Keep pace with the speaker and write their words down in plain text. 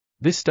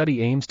This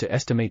study aims to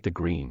estimate the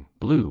green,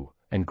 blue,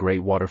 and gray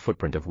water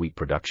footprint of wheat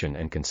production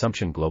and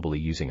consumption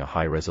globally using a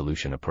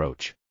high-resolution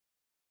approach.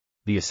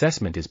 The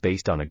assessment is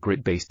based on a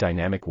grid-based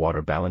dynamic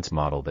water balance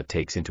model that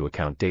takes into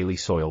account daily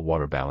soil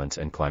water balance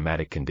and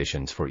climatic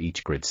conditions for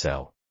each grid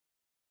cell.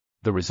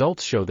 The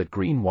results show that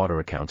green water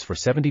accounts for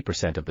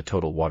 70% of the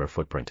total water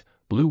footprint,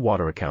 blue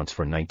water accounts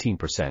for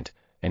 19%,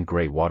 and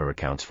gray water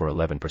accounts for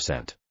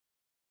 11%.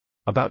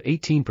 About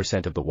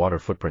 18% of the water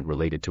footprint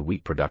related to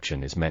wheat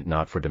production is meant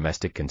not for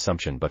domestic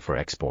consumption but for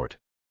export.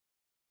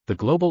 The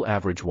global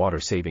average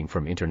water saving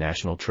from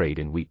international trade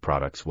in wheat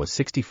products was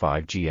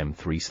 65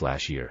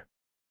 gm3/year.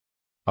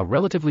 A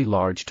relatively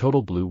large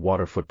total blue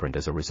water footprint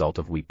as a result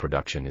of wheat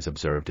production is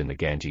observed in the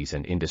Ganges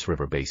and Indus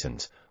River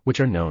basins, which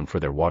are known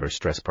for their water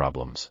stress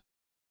problems.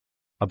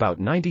 About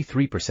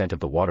 93% of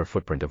the water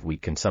footprint of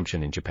wheat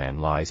consumption in Japan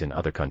lies in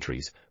other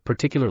countries,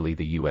 particularly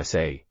the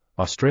USA,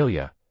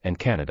 Australia, and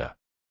Canada.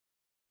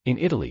 In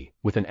Italy,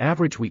 with an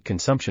average wheat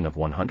consumption of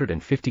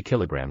 150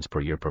 kilograms per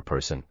year per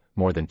person,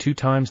 more than 2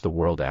 times the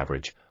world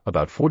average,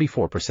 about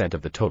 44%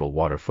 of the total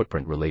water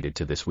footprint related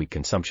to this wheat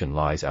consumption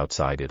lies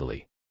outside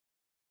Italy.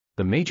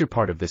 The major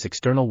part of this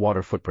external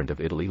water footprint of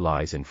Italy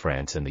lies in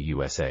France and the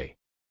USA.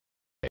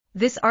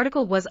 This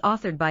article was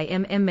authored by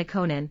M.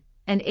 Mekonnen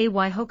and A.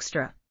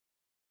 Hoekstra.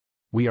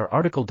 We are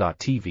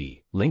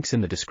RTCLTV, links in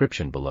the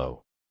description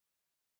below.